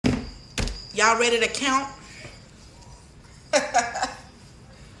Y'all ready to count?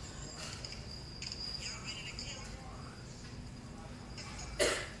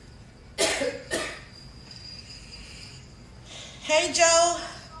 Hey, Joe.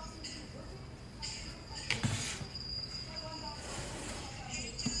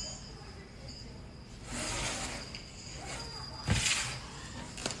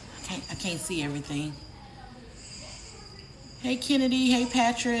 I can't see everything. Hey, Kennedy. Hey,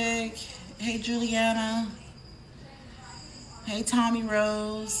 Patrick. Hey, Juliana. Hey, Tommy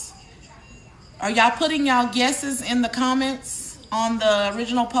Rose. Are y'all putting y'all guesses in the comments on the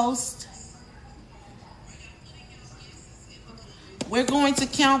original post? We're going to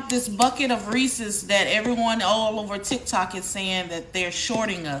count this bucket of Reese's that everyone all over TikTok is saying that they're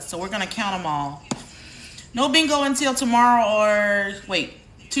shorting us. So we're going to count them all. No bingo until tomorrow or, wait,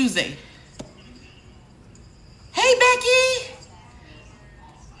 Tuesday. Hey, Becky.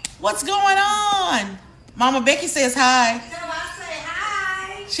 What's going on? Mama Becky says hi. Tell her I say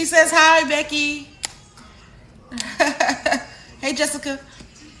hi. She says hi, Becky. Hey, Jessica.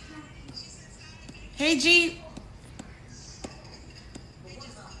 Hey, Jeep.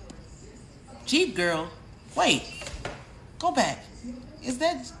 Jeep girl. Wait. Go back. Is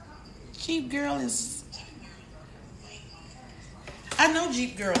that Jeep girl is... I know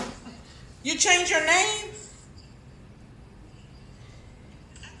Jeep girl. You changed your name?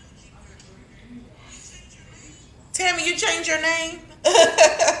 Tammy, you changed your name?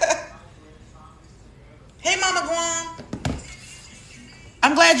 Hey, Mama Guam.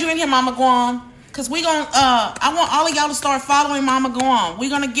 I'm glad you're in here, Mama Guam. Because we gonna, I want all of y'all to start following Mama Guam. We're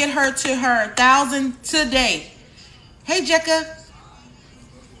going to get her to her 1,000 today. Hey, Jecka.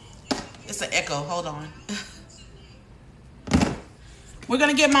 It's an echo. Hold on. We're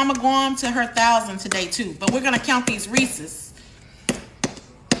going to get Mama Guam to her 1,000 today, too. But we're going to count these Reese's.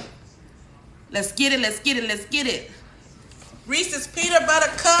 Let's get it. Let's get it. Let's get it. Reese's Peanut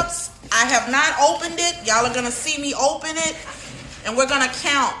Butter Cups. I have not opened it. Y'all are going to see me open it. And we're going to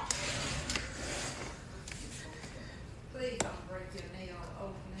count. Please don't break your nail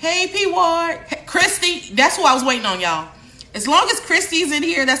open. Hey, P. Ward. Hey, Christy. That's who I was waiting on, y'all. As long as Christy's in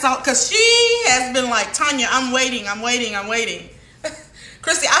here, that's all. Because she has been like, Tanya, I'm waiting. I'm waiting. I'm waiting.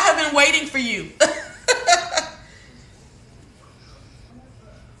 Christy, I have been waiting for you.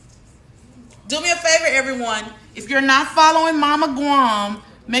 Do me a favor, everyone. If you're not following Mama Guam,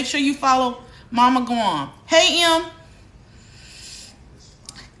 make sure you follow Mama Guam. Hey, M.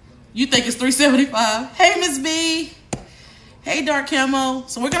 You think it's $3.75? Hey, Miss B. Hey, Dark Camo.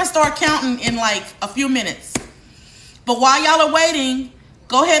 So we're going to start counting in like a few minutes. But while y'all are waiting,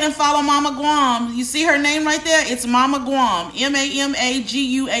 go ahead and follow Mama Guam. You see her name right there? It's Mama Guam.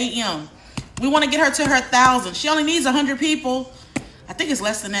 M-A-M-A-G-U-A-M. We want to get her to her 1,000. She only needs 100 people. I think it's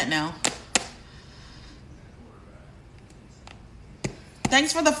less than that now.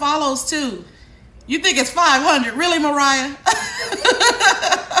 Thanks for the follows, too. You think it's 500. Really, Mariah?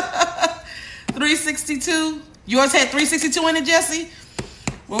 362. Yours had 362 in it, Jesse?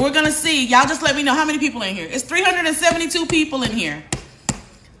 Well, we're going to see. Y'all just let me know how many people in here. It's 372 people in here.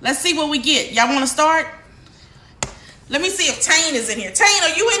 Let's see what we get. Y'all want to start? Let me see if Tane is in here. Tane,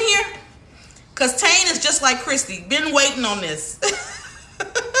 are you in here? Because Tane is just like Christy. Been waiting on this.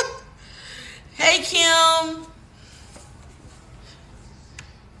 Hey, Kim.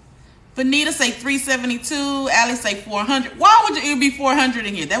 Benita say 372. Allie say 400. Why would it be 400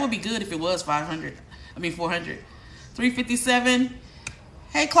 in here? That would be good if it was 500. I mean 400. 357.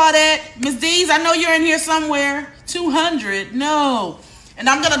 Hey, Claudette. Miss Dees, I know you're in here somewhere. 200. No. And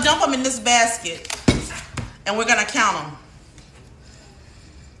I'm going to dump them in this basket. And we're going to count them.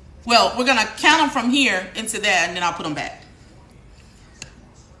 Well, we're going to count them from here into that, and then I'll put them back.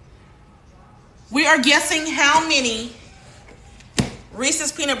 We are guessing how many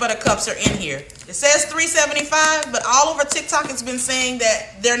Reese's Peanut Butter Cups are in here. It says 375, but all over TikTok it's been saying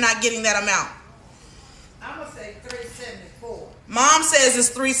that they're not getting that amount. I'm going to say 374. Mom says it's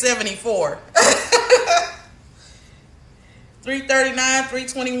 374. 339,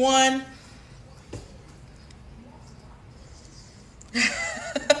 321.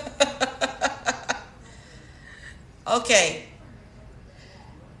 Okay.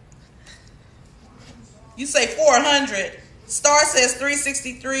 You say 400. Star says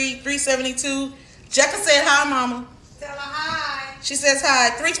 363, 372. Jecka said hi, Mama. Tell her hi. She says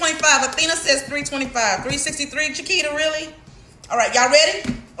hi. 325. Athena says 325. 363. Chiquita, really? All right, y'all ready?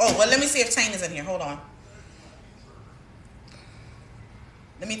 Oh, well, let me see if Tane is in here. Hold on.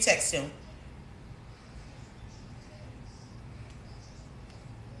 Let me text him.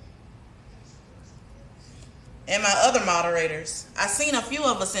 And my other moderators. I seen a few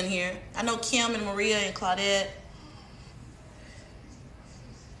of us in here. I know Kim and Maria and Claudette.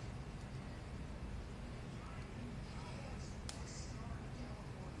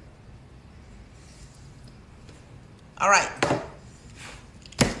 All right.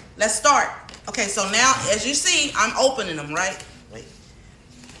 Let's start. Okay, so now, as you see, I'm opening them, right? Wait.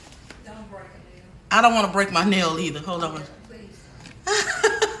 Don't break a nail. I don't want to break my nail either. Hold on. Please.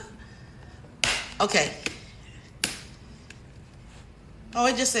 Okay. Oh,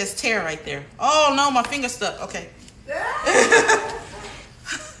 it just says tear right there. Oh, no, my finger stuck. Okay. If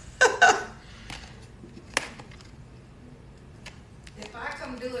I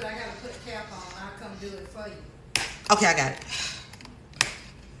come do it, I gotta put a cap on. I'll come do it for you. Okay, I got it.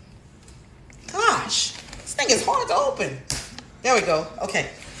 Gosh, this thing is hard to open. There we go. Okay.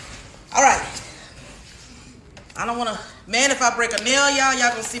 All right. I don't want to, man, if I break a nail, y'all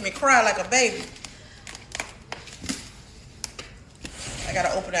gonna see me cry like a baby. I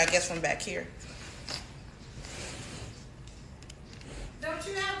gotta open it, I guess, from back here. Don't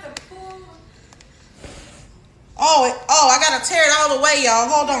you have to pull? Oh, I gotta tear it all the way, y'all.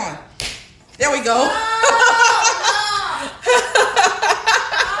 Hold on. There we go.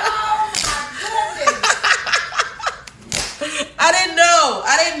 Oh,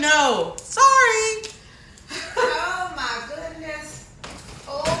 I didn't know. Sorry. oh my goodness.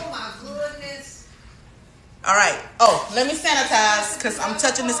 Oh my goodness. All right. Oh, let me sanitize because I'm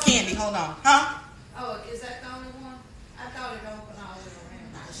touching this candy. Hold on. Huh? Oh, is that the only one? I thought it opened all the way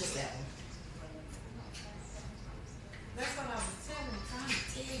around. Nah, it's just that one. That's what I was trying to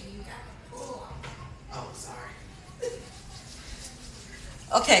tell you. You got to pull. Oh, sorry.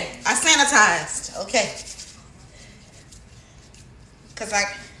 Okay, I sanitized. Okay. Because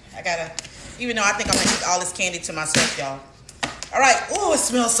I gotta, even though I think I'm gonna eat all this candy to myself, y'all. All right. Oh, it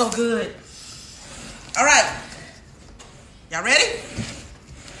smells so good. All right. Y'all ready?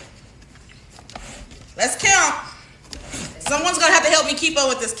 Let's count. Someone's gonna have to help me keep up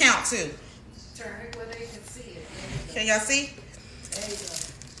with this count too. Turn it where they can see it. Can y'all see? There you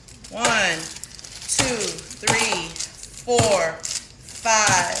go. 1, 2, 3, 4,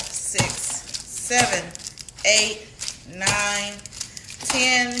 5, 6, 7, 8, 9,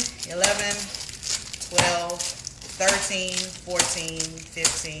 10, 11, 12, 13, 14,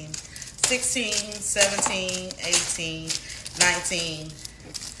 15, 16, 17, 18, 19,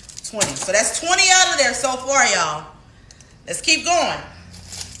 20. So that's 20 out of there so far, y'all. Let's keep going.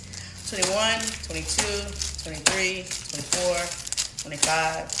 21, 22, 23, 24,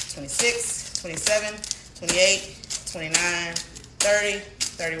 25, 26, 27, 28, 29, 30,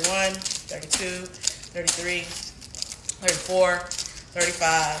 31, 32, 33, 34,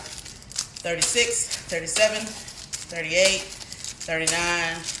 35, 36, 37, 38,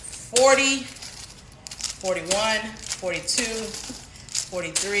 39, 40, 41, 42,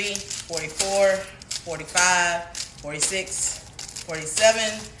 43, 44, 45, 46,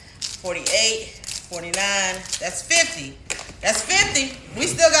 47, 48, 49. That's 50. That's 50. We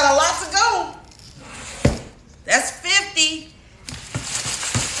still got a lot to go. That's 50.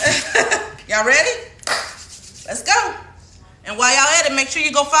 Y'all ready? Let's go. And while y'all at it, make sure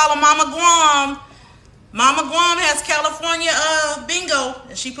you go follow Mama Guam. Mama Guam has California bingo,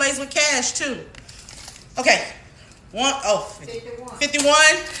 and she plays with cash too. Okay. 51. 51,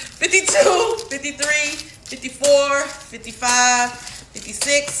 52, 53, 54, 55,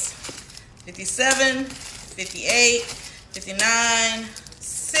 56, 57, 58, 59,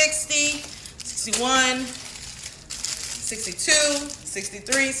 60, 61, 62,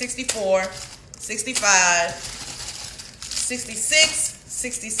 63, 64, 65, 66,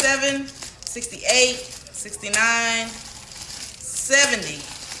 67, 68, 69, 70,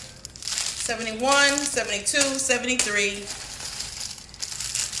 71, 72, 73,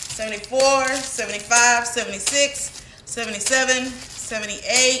 74, 75, 76, 77,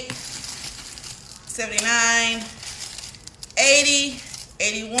 78, 79, 80,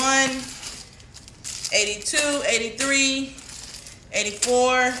 81, 82, 83,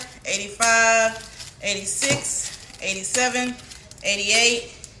 84, 85, 86, 87,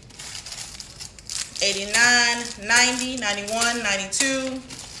 88, 89, 90, 91, 92,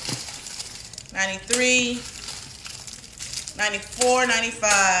 93, 94,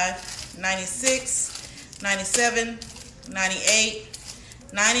 95, 96, 97, 98,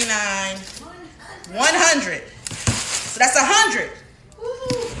 99, 100. So that's 100. Woo.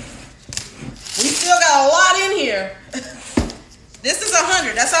 We still got a lot in here. This is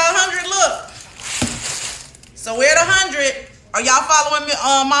 100. That's how 100 look. So we're at 100. Are y'all following me,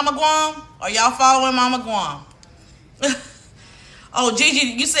 Mama Guam? Are y'all following Mama Guam? Oh, Gigi,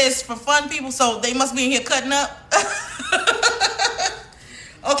 you said it's for fun people, so they must be in here cutting up.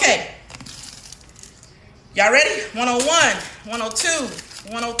 Okay. Y'all ready? 101, 102,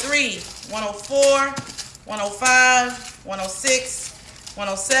 103, 104, 105, 106,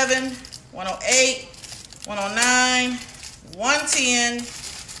 107, 108, 109, 110,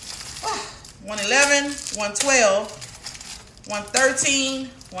 111, 112, 113,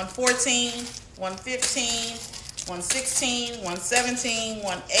 114, 115, 116, 117,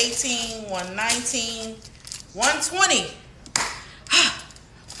 118, 119, 120,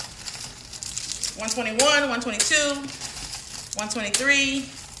 121, 122, 123,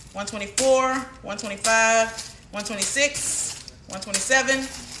 124, 125, 126, 127,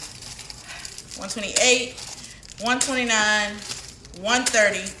 128, 129,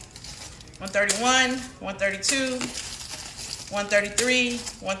 130, 131, 132, 133,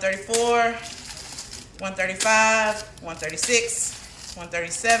 134, 135, 136,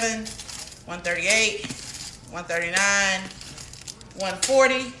 137, 138, 139,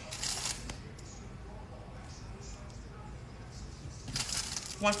 140,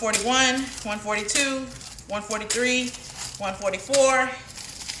 141, 142, 143, 144,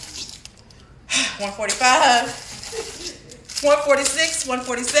 145, 146,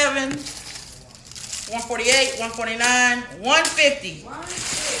 147, 148, 149, 150.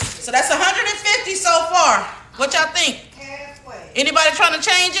 So that's 150 so far. What y'all think? Halfway. Anybody trying to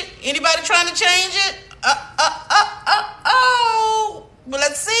change it? Anybody trying to change it? Oh. Well,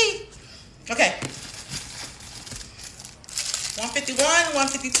 let's see. Okay. 151,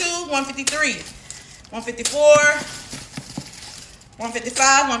 152, 153, 154,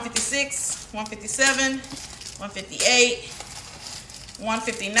 155, 156, 157, 158,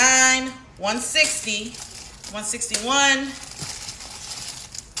 159, 160, 161,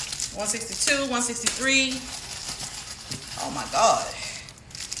 162, 163, oh my God,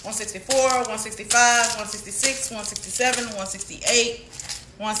 164, 165, 166, 167, 168,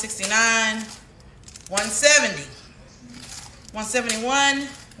 169, 170. 171,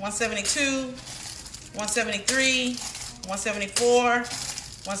 172, 173, 174,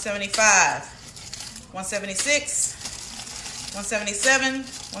 175, 176, 177,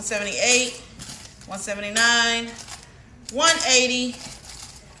 178, 179, 180,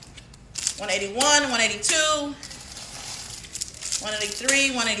 181, 182,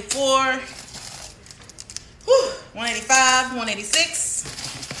 183, 184, 185, 186,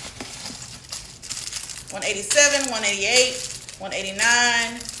 187, 188,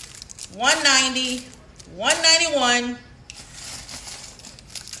 189, 190, 191,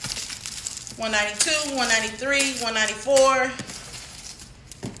 192, 193, 194,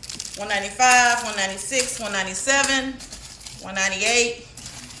 195, 196, 197, 198,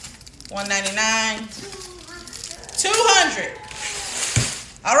 199, 200.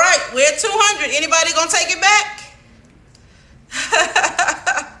 All right, we're at 200. Anybody gonna take it back?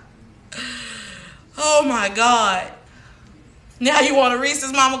 Oh my God. Now you want to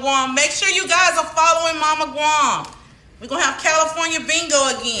Reese's Mama Guam. Make sure you guys are following Mama Guam. We're going to have California Bingo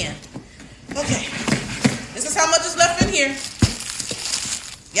again. Okay. This is how much is left in here.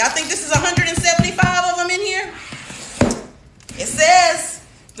 Y'all think this is 175 of them in here? It says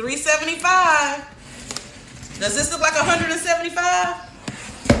 375. Does this look like 175?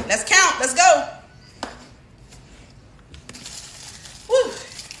 Let's count. Let's go. Woo.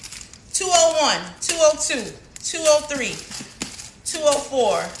 201, 202, 203,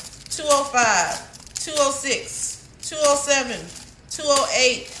 204, 205, 206, 207,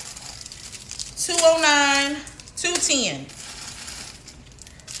 208, 209, 210,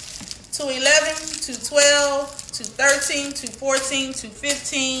 211, 212, 213, 214,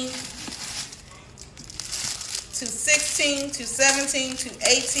 215, 216, 217,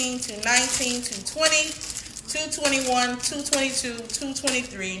 218, 219, 220, 221, 222,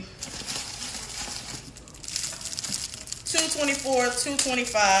 223, 224,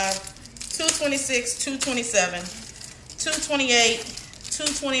 225, 226, 227, 228,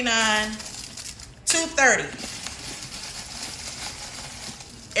 229, 230.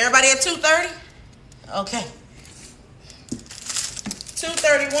 Everybody at 230? Okay.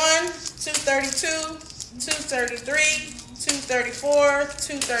 231, 232, 233, 234,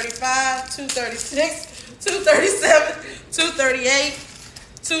 235, 236, 237, 238,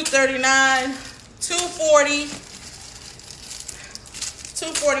 239, 240,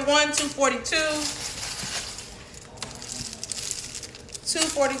 241, 242,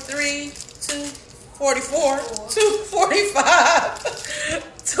 243, 244, 245,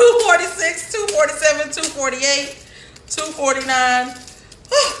 246, 247, 248, 249,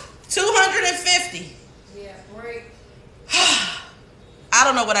 250. Yeah, great. I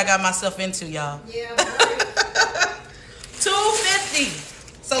don't know what I got myself into, y'all. Yeah, right. 250.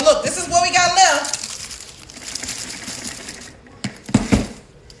 So look, this is what we got left.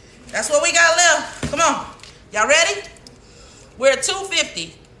 That's what we got left. Come on. Y'all ready? We're at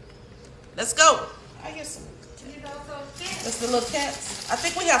 250. Let's go. I guess some. That's the little cats. I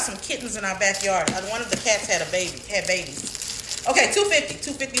think we have some kittens in our backyard. One of the cats had babies. Okay, 250,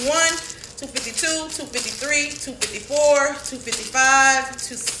 251, 252, 253, 254, 255,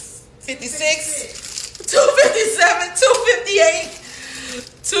 256, 257, 258,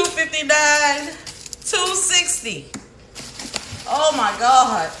 259, 260. Oh my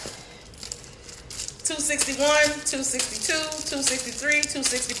God. 261, 262, 263,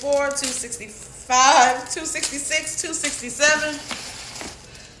 264, 265, 266, 267,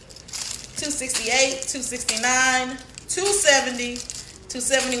 268, 269, 270,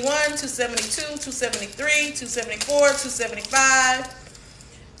 271, 272, 273, 274, 275,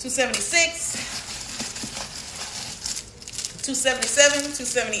 276, 277,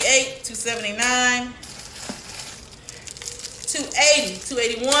 278, 279, 280,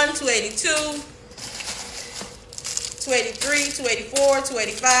 281, 282, 283, 284,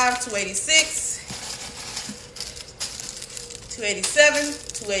 285, 286, 287,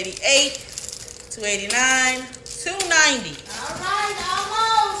 288, 289, 290. All right,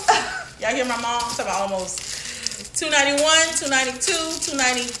 almost. Y'all hear my mom? I'm talking about almost. 291, 292,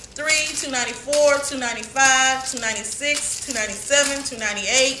 293, 294, 295, 296, 297,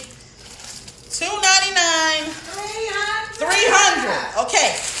 298, 299, 300.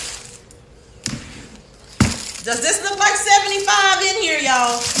 Okay. Does this look like 75 in here,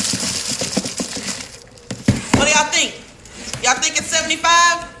 y'all? What do y'all think? Y'all think it's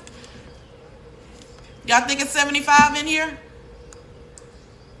 75? Y'all think it's 75 in here?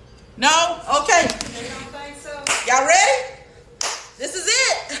 No? Okay. You don't think so? Y'all ready? This is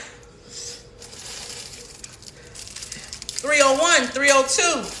it. 301,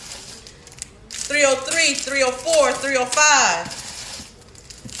 302, 303, 304, 305.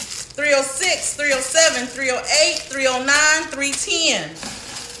 306, 307, 308, 309, 310,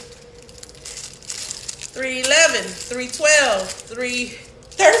 311, 312,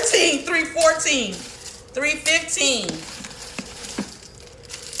 313, 314, 315,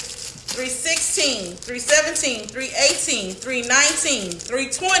 316, 317, 318, 319,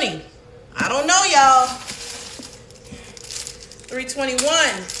 320. I don't know, y'all. 321,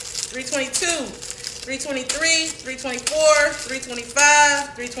 322. 323, 324,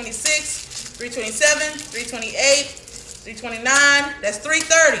 325, 326, 327, 328, 329. That's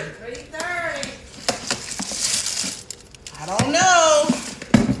 330. 330. I don't know.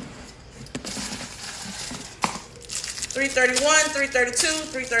 331, 332,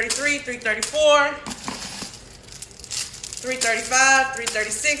 333, 334, 335,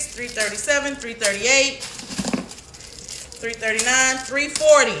 336, 337, 338, 339,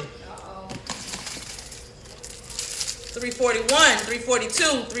 340. 341,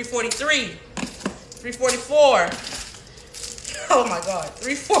 342, 343, 344. Oh my God.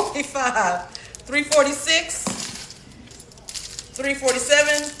 345, 346,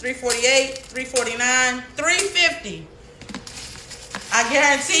 347, 348, 349, 350. I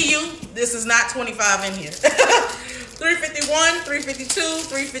guarantee you this is not 25 in here. 351, 352,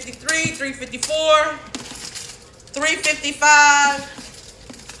 353, 354, 355,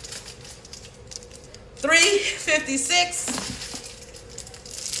 356,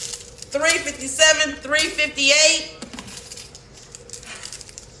 357, 358,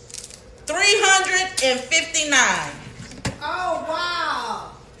 359. Oh, wow.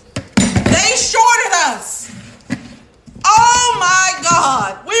 They shorted us. Oh my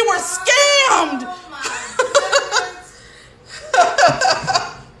God. We were scammed. Oh, my goodness.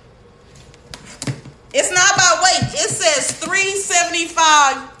 It's not about weight. It says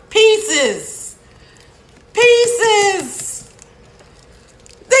 375 pieces. Pieces.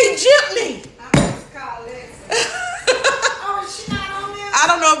 They gypped me. I must call Lexi. Oh, is she not on there? I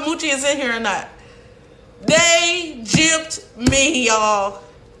don't know if Moochie is in here or not. They gypped me, y'all.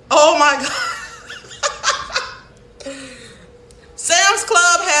 Oh my God. Sam's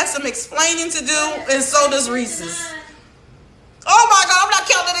Club has some explaining to do, and so does Reese's. Oh my God, I'm not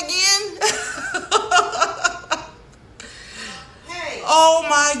counting again. Hey. Oh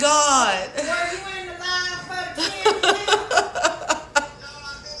my God. Were you in the line for the 10?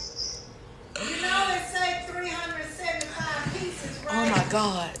 You know it say 375 pieces, right? Oh my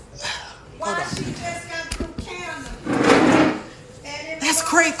God. Why Hold on. she just got through counting them? That's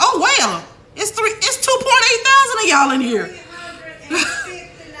crazy. Oh wow. It's 2.8 thousand of y'all in here.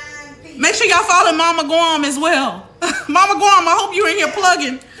 359 pieces. Make sure y'all follow Mama Guam as well. Mama Guam, I hope you in here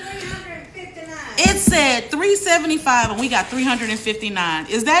plugging. 359. It said 375 and we got 359.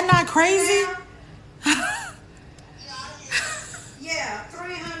 Is that not crazy? Yeah,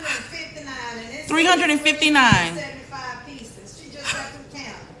 359. And it's 359. 75 pieces. She just got to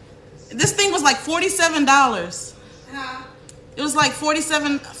count. This thing was like $47. Huh? It was like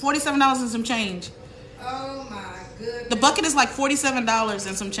 $47 and some change. Oh my goodness. The bucket is like $47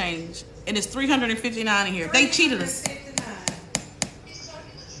 and some change. And it's 359 in here. They cheated us. 359.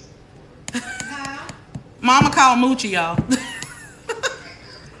 Huh? Mama called Moochie, y'all.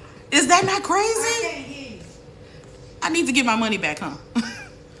 Is that not I crazy? can't hear you. I need to get my money back, huh?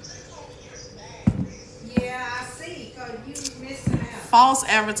 Yeah, I see. Because you missing out. False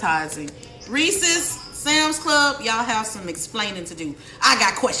advertising. Reese's, Sam's Club, y'all have some explaining to do. I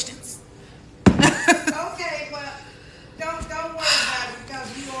got questions. Okay, well, don't worry about it because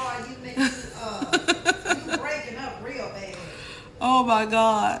you breaking up real bad. Oh my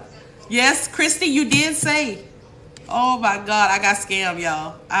God. Yes, Christy, you did say. Oh my God, I got scammed,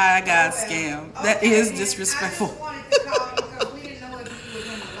 y'all. I got scammed. That is disrespectful. I just wanted to call you because we didn't know if you were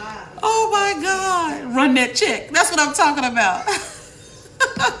going to lie. Oh my God. Run that check. That's what I'm talking about.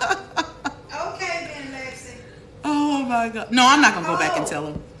 Okay then, Lexi. Oh my God. No, I'm not going to go back and tell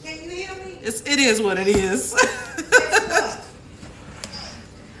him. Can you hear me? It is what it is. Guess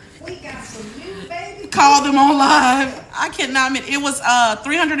what? We got some new baby. Call them on live. I cannot admit. It was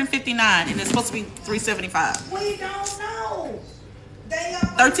 359 and it's supposed to be 375. We don't know. They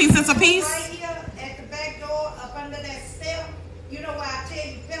up 13 cents a piece? right here at the back door up under that step. You know why I tell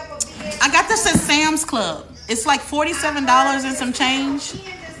you Pepper be there? I got this at Sam's Club. It's like $47 and some change.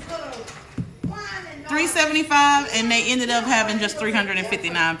 $375 and they ended up having just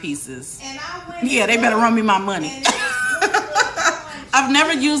 359 pieces. Yeah, they better run me my money. I've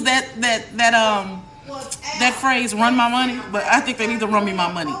never used that phrase, run my money, but I think they need to run me my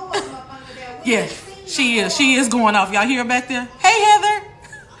money. Yeah, she is going off. Y'all hear her back there? Hey, Heather.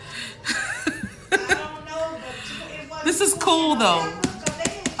 This is cool though.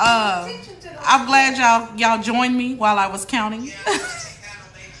 I'm glad y'all joined me while I was counting.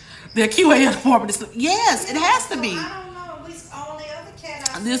 The QA department is, yes, it has to be.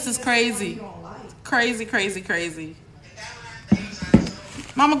 This is crazy. Crazy, crazy, crazy.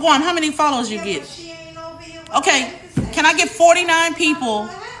 Mama Guam, how many follows you get? Okay, can I get 49 people?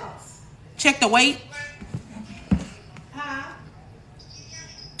 Check the weight.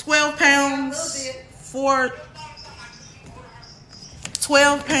 12 pounds.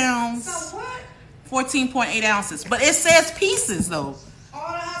 12 pounds. 14.8 ounces. But it says pieces though.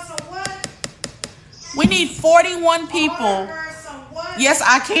 We need 41 people. Yes,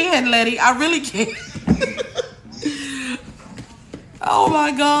 I can, Letty. I really can. Oh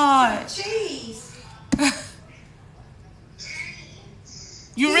my God. Cheese.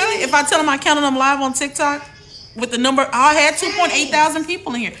 You really? If I tell them I counted them live on TikTok with the number, I had 2.8 thousand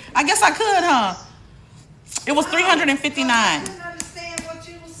people in here. I guess I could, huh? It was 359. I didn't understand what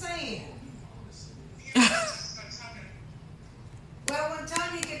you were saying. Well, when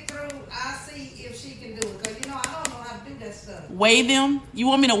Tanya get through, I'll see if she can do it. Because, I don't know how to do that stuff. Weigh them? You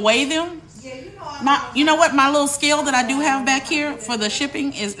want me to weigh them? Yeah, You know what? My little scale that I do have back here for the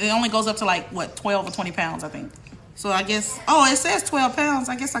shipping it only goes up to like, what, 12 or 20 pounds, I think. So I guess, it says 12 pounds.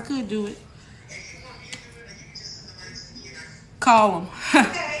 I guess I could do it. Call them.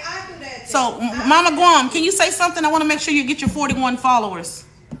 Okay, I'll do that. So, Mama Guam, can you say something? I want to make sure you get your 41 followers.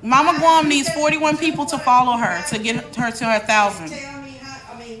 Mama Guam needs 41 people to follow her to get her to her 1,000. Tell me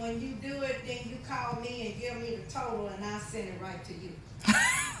how, when you do it, then you call me and give me the total and I'll send it right to you.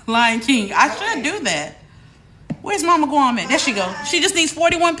 Lion King. I should do that. Where's Mama Guam at? There she goes. She just needs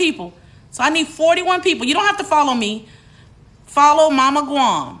 41 people. So I need 41 people. You don't have to follow me. Follow Mama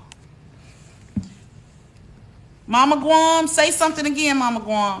Guam. Mama Guam, say something again, Mama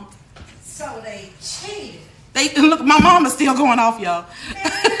Guam. So they cheated. Look, my mama's still going off, y'all. Man, I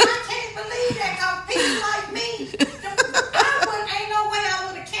can't believe that because people like me, ain't no way I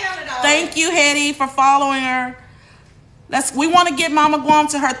would have counted all Thank you, Hetty, for following her. We want to get Mama Guam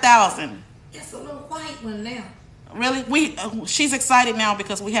to her 1,000. It's a little white one now. Really? She's excited now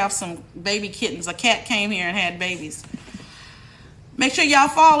because we have some baby kittens. A cat came here and had babies. Make sure y'all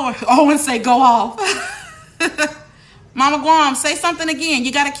follow her. Oh, and say go off. Mama Guam, say something again.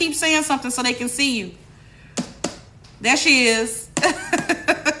 You got to keep saying something so they can see you. There she is.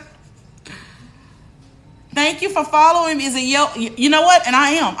 Thank you for following. Is it you know what? And I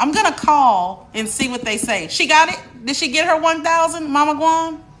am. I'm going to call and see what they say. She got it? Did she get her 1,000, Mama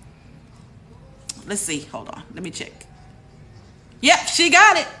Guam? Let's see. Hold on. Let me check. Yep, she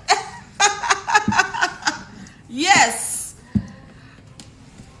got it. Yes.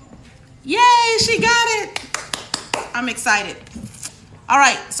 Yay, she got it. I'm excited. All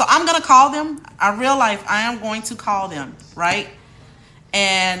right, so I'm going to call them. In real life, I am going to call them, right?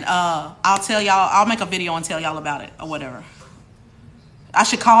 And I'll tell y'all, I'll make a video and tell y'all about it or whatever. I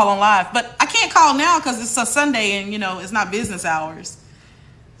should call on live, but I can't call now because it's a Sunday and, you know, it's not business hours.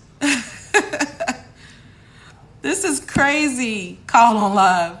 This is crazy. Call on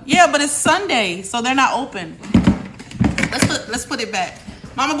live. Yeah, but it's Sunday, so they're not open. Let's put it back.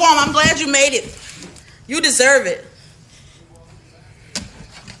 Mama Guam, I'm glad you made it. You deserve it.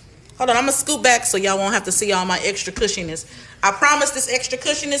 Hold on, I'm going to scoot back so y'all won't have to see all my extra cushiness. I promise this extra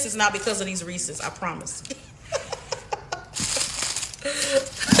cushiness is not because of these Reese's. I promise.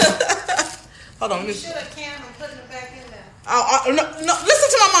 Hold on. You should have counted and put them back in there. No, listen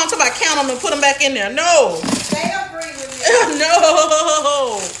to my mom talk about count them and put them back in there. No. They agree with me.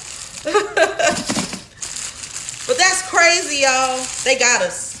 No. But that's crazy, y'all. They got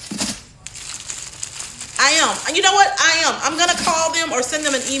us. I am. You know what? I am. I'm going to call them or send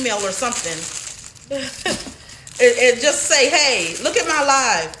them an email or something. and just say, hey, look at my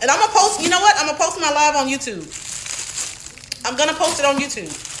live. And I'm going to post, you know what? I'm going to post my live on YouTube. I'm going to post it on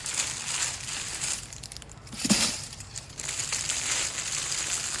YouTube.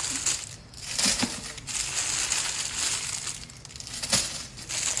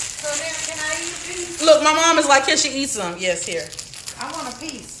 So then, can I eat a piece? Look, my mom is like, can she eat some? Yes, here. I want a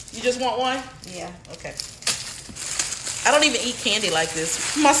piece. You just want one? Yeah. Okay. I don't even eat candy like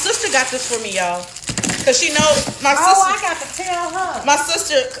this. My sister got this for me, y'all. Because she knows my sister. Oh, I got to tell her. My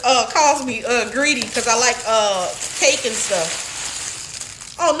sister calls me greedy because I like cake and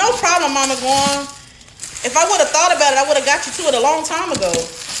stuff. Oh, no problem, Mama Guam. If I would have thought about it, I would have got you to it a long time ago.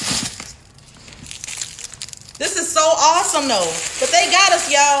 This is so awesome, though. But they got us,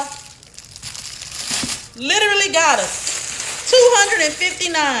 y'all. Literally got us.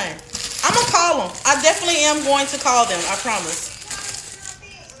 259. I'm going to call them. I definitely am going to call them. I promise.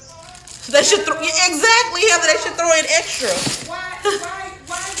 They should throw, exactly, Heather. They should throw in extra. Why 259?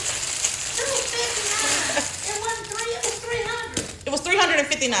 It wasn't 3, it was 300. It was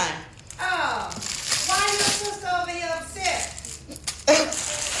 359. Oh, why your sister over here upset?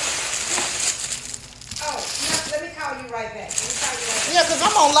 Oh, no, let me call you right back. Yeah, because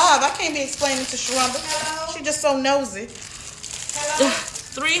I'm on live. I can't be explaining to Sharonda. Hello? She just so nosy. Hello?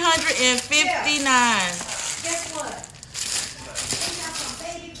 359. Guess what? We got some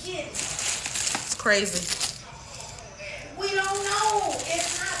baby kittens. It's crazy. We don't know.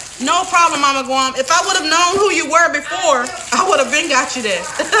 It's not. No problem, Mama Guam. If I would have known who you were before, I would have been got you there.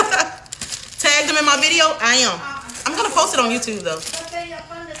 Tag them in my video. I am. I'm going to post it on YouTube, though.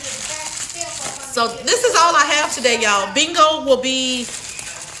 So this is all I have today, y'all. Bingo will be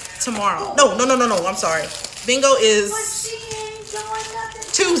tomorrow. No. I'm sorry. Bingo is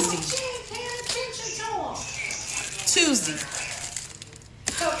Tuesday. Tuesday.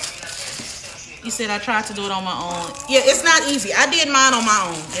 You said I tried to do it on my own. Yeah, it's not easy. I did mine on my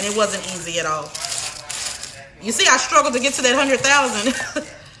own, and it wasn't easy at all. You see, I struggled to get to that 100,000.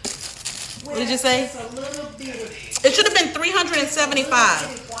 What did you say? It should have been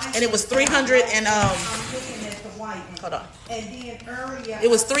 375, and it was 300 and hold on. It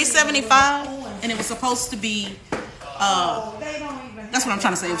was 375, and it was supposed to be that's what I'm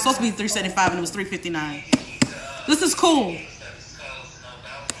trying to say. It was supposed to be 375, and it was 359. This is cool.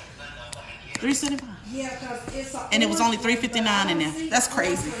 375. And it was only 359 in there. That's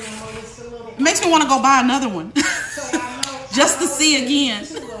crazy. It makes me want to go buy another one. Just to see again.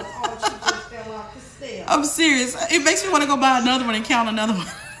 I'm serious. It makes me want to go buy another one and count another one.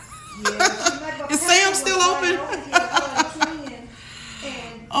 Is Sam still open?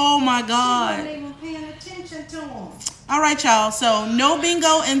 Oh my God. All right, y'all. So no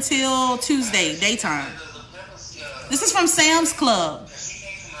bingo until Tuesday, daytime. This is from Sam's Club.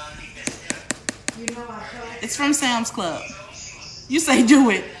 It's from Sam's Club. You say do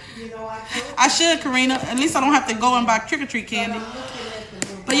it. I should, Karina. At least I don't have to go and buy trick-or-treat candy.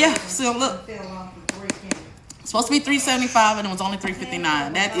 But yeah, so look. It's supposed to be 375 and it was only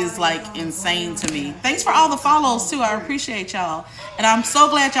 359. That is like insane to me. Thanks for all the follows too. I appreciate y'all. And I'm so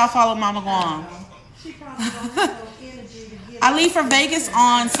glad y'all followed Mama Guam. I leave for Vegas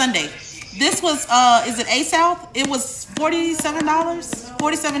on Sunday. This was, is it A-South? It was $47?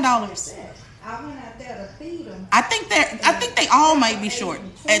 $47. I think they all might be short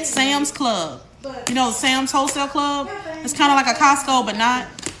at Sam's Club. You know, Sam's Wholesale Club. It's kind of like a Costco, but not.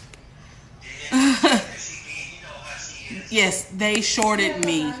 Yes, they shorted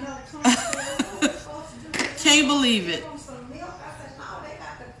me. Can't believe it.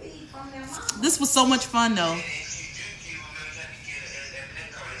 This was so much fun, though.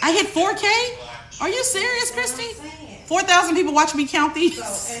 I hit 4K? Are you serious, Christy? That's what I'm saying. 4,000 people watch me count these.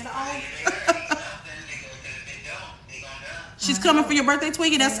 So, and She's coming for your birthday,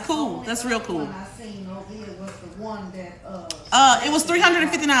 Twiggy. That's cool. That's real cool. I seen over here was the one that It was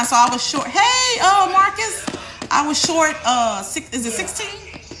 359, so I was short. Hey, Marcus, I was short. Is it 16?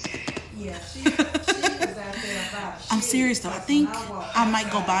 yeah, she was out there about I'm serious though. I think I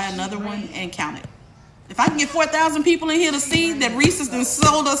might go buy another one and count it. If I can get 4,000 people in here to see that Reese has been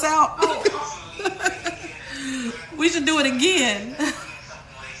sold us out, we should do it again.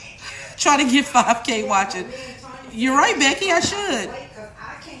 Try to get 5K watching. You're right, Becky. I should.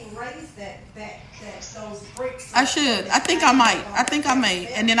 I can't raise those bricks. I should. I think I might. I may.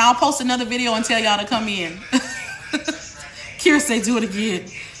 And then I'll post another video and tell y'all to come in. Kira say do it again.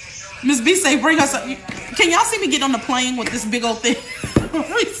 Miss B say bring her some. Can y'all see me get on the plane with this big old thing?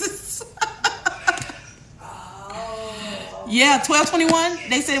 Reese's. Yeah, 1221.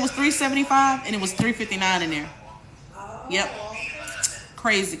 They said it was 375 and it was 359 in there. Yep.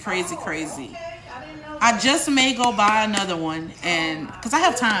 Crazy, crazy, crazy. I just may go buy another one, and because I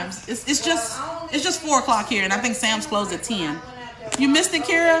have time. It's just 4 o'clock here, and I think Sam's closed at 10. You missed it,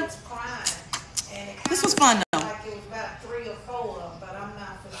 Kira? This was fun though. Like it was about 3 or 4, but I'm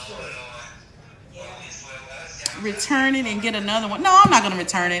not for sure. Yeah. Return it and get another one. No, I'm not gonna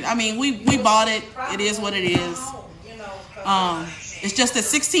return it. I mean, we bought it. It is what it is. It's just that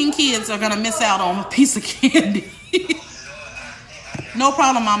 16 kids are gonna miss out on a piece of candy. No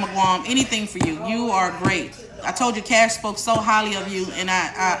problem, Mama Guam. Anything for you. You are great. I told you Cash spoke so highly of you, and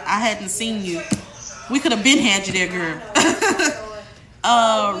I hadn't seen you. We could have been had you there, girl.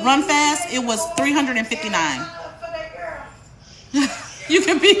 Run fast. It was 359. You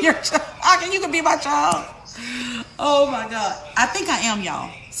can be your child. You can be my child. Oh my God. I think I am,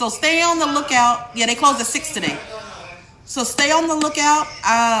 y'all. So stay on the lookout. Yeah, they closed at 6 today. So stay on the lookout.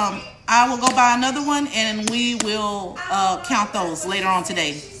 I will go buy another one, and we will count those later on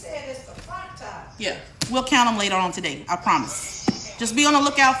today. She said it's the front top. Yeah, we'll count them later on today. I promise. Just be on the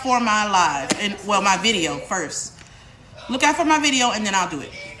lookout for my live and my video first. Look out for my video, and then I'll do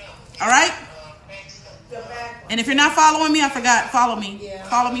it. All right. And if you're not following me, I forgot. Follow me. Yeah.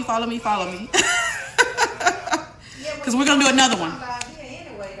 Follow me. Because we're gonna do another one.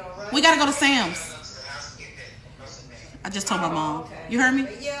 We gotta go to Sam's. I just told my mom. Okay. You heard me?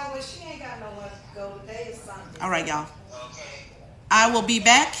 Yeah, well, she ain't got nowhere to go today. Is Sunday. All right, y'all. I will be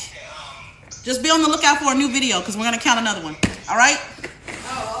back. Just be on the lookout for a new video because we're going to count another one. All right?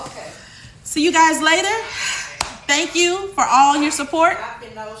 Oh, okay. See you guys later. Thank you for all your support.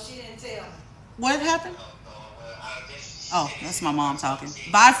 No, she didn't tell me. What happened? Oh, that's my mom talking.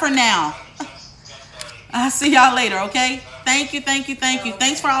 Bye for now. I'll see y'all later, okay? Thank you.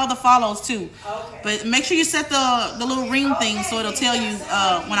 Thanks for all the follows, too. Okay. But make sure you set the little ring thing so it'll tell you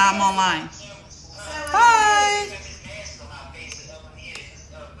when I'm online. Bye.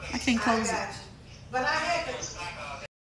 I can't close it. But I had to